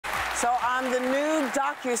So on the new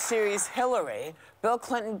docuseries Hillary, Bill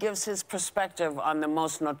Clinton gives his perspective on the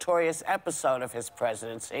most notorious episode of his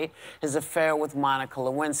presidency, his affair with Monica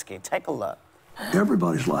Lewinsky. Take a look.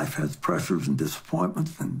 Everybody's life has pressures and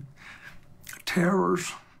disappointments and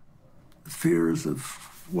terrors, fears of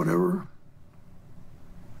whatever.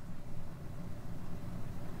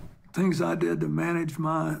 Things I did to manage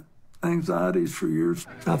my anxieties for years.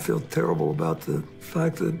 I feel terrible about the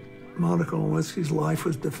fact that Monica Lewinsky's life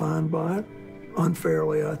was defined by it,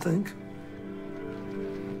 unfairly, I think.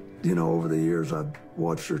 You know, over the years, I've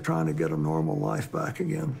watched her trying to get a normal life back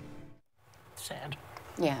again. Sad.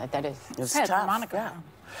 Yeah, that is. It's sad tough, for Monica.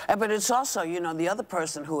 Yeah. But it's also, you know, the other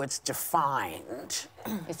person who it's defined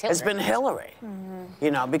has been Hillary. Mm-hmm.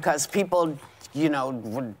 You know, because people, you know,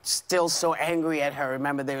 were still so angry at her.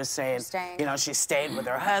 Remember, they were saying, you know, she stayed with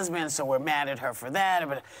her husband, so we're mad at her for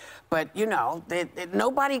that. But you know,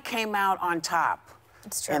 nobody came out on top.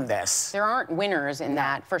 It's true. In this. There aren't winners in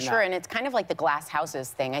that, for sure, and it's kind of like the glass houses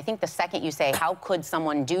thing. I think the second you say, how could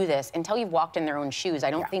someone do this, until you've walked in their own shoes, I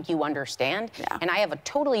don't think you understand. And I have a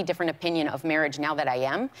totally different opinion of marriage now that I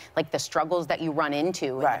am, like the struggles that you run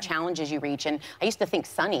into and the challenges you reach. And I used to think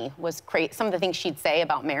Sunny was crazy, some of the things she'd say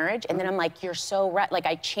about marriage, and then I'm like, you're so right. Like,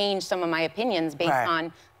 I changed some of my opinions based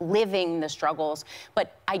on living the struggles.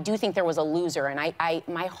 But I do think there was a loser, and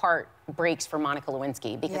my heart breaks for Monica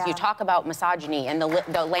Lewinsky, because you talk about misogyny and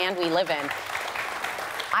the land we live in.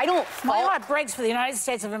 I don't fault... My heart breaks for the United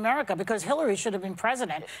States of America, because Hillary should have been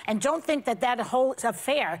president. And don't think that that whole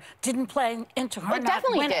affair didn't play into her It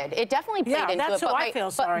definitely did. It definitely played into it. That's who I feel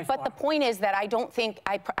sorry for. But the point is that I don't think...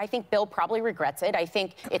 I think Bill probably regrets it. I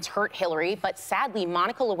think it's hurt Hillary. But sadly,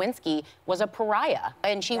 Monica Lewinsky was a pariah.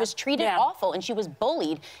 And she was treated awful. And she was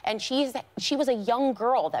bullied. And she was a young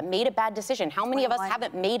girl that made a bad decision. How many of us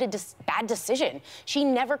haven't made a bad decision? She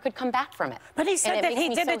never could come back from it. But he said that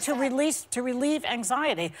he did it to relieve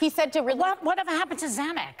anxiety. He said to relieve... Whatever happened to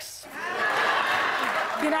Xanax?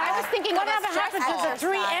 You know, I was thinking whatever happened to the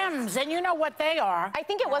 3 M's, and you know what they are. I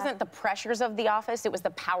think it wasn't the pressures of the office, it was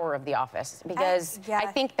the power of the office. Because I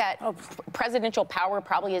think that presidential power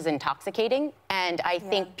probably is intoxicating, and I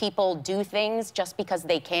think people do things just because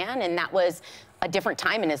they can, and that was a different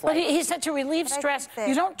time in his life. But he said to relieve stress,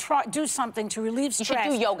 you don't do something to relieve stress.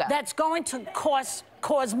 You should do yoga. That's going to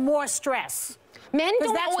cause more stress. Men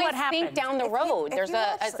don't always think down the road. There's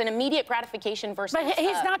an immediate gratification versus But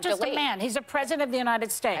he's not just delayed. a man. He's a president of the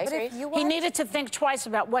United States. He needed to think twice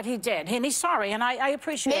about what he did. And he's sorry, and I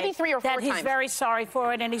appreciate maybe 3 or 4 that times. he's very sorry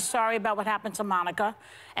for it, and he's sorry about what happened to Monica.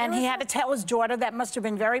 And he had to tell his daughter. That must have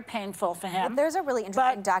been very painful for him. There's a really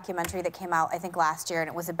interesting documentary that came out, I think, last year, and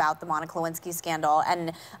it was about the Monica Lewinsky scandal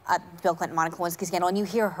and Bill Clinton Monica Lewinsky scandal. And you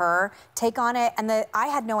hear her take on it, and I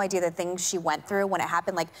had no idea the things she went through when it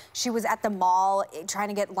happened. Like, she was at the mall trying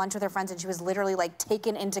to get lunch with her friends, and she was literally like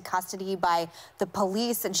taken into custody by the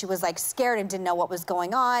police, and she was like scared and didn't know what was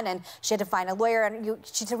going on, and she had to find a lawyer. And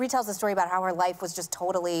she retells the story about how her life was just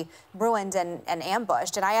totally ruined and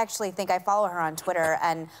ambushed. And I actually think I follow her on Twitter,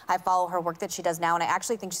 and I follow her work that she does now, and I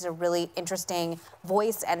actually think she's a really interesting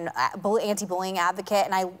voice and anti-bullying advocate,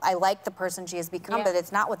 and I like the person she has become, but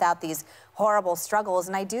it's not without these horrible struggles.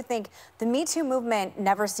 And I do think the Me Too movement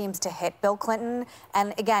never seems to hit Bill Clinton.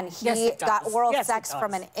 And again, he got oral sex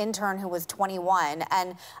from an intern who was 21.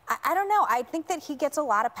 And I don't know, I think that he gets a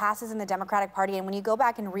lot of passes in the Democratic Party. And when you go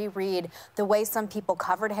back and reread the way some people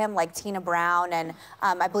covered him, like Tina Brown and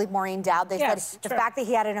I believe Maureen Dowd, they said the fact that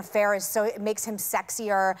he had an affair is so, it makes him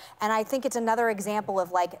sexier. And I think it's another example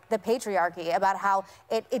of like the patriarchy, about how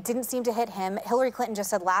it didn't seem to hit him. Hillary Clinton just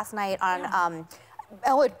said last night on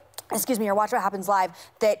excuse me, or Watch What Happens Live,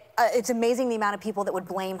 that it's amazing the amount of people that would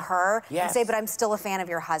blame her and say, but I'm still a fan of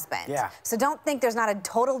your husband. So don't think there's not a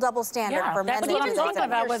total double standard for men. But even talking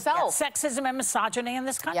about sexism and misogyny in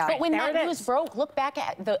this country. But when that news broke, look back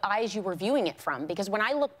at the eyes you were viewing it from, because when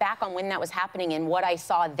I look back on when that was happening and what I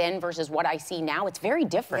saw then versus what I see now, it's very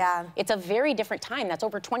different. It's a very different time. That's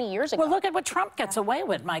over 20 years ago. Well, look at what Trump gets away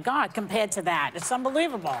with, my God, compared to that. It's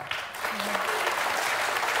unbelievable.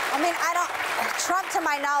 I mean, Trump, to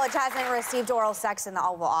my knowledge, hasn't received oral sex in the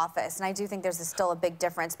Oval Office, and I do think there's still a big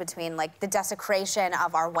difference between, like, the desecration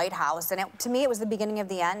of our White House, and to me, it was the beginning of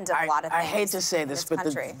the end of a lot of things. I hate to say this, but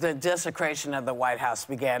the desecration of the White House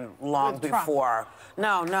began long before.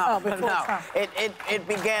 No. It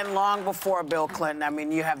began long before Bill Clinton. I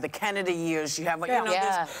mean, you have the Kennedy years. You have, you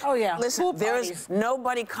know, listen,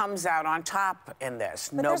 nobody comes out on top in this.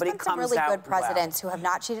 But nobody there's been comes some really out good presidents who have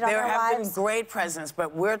not cheated on their wives. There have been great presidents,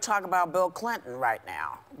 but we're talking about Bill Clinton right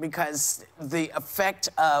now, because the effect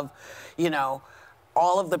of, you know,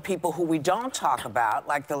 all of the people who we don't talk about,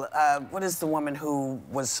 like the what is the woman who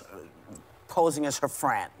was posing as her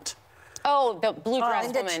friend. Oh, the blue dress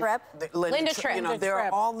Linda woman. Tripp. Linda Tripp. You know, there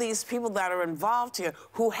are all these people that are involved here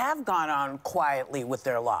who have gone on quietly with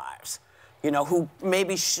their lives. You know, who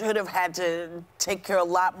maybe should have had to take care of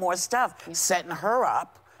a lot more stuff, setting her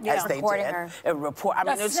up as they did. Her. And report. I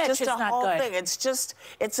mean, it's just a whole good. thing.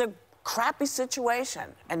 It's a crappy situation,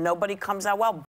 and nobody comes out well.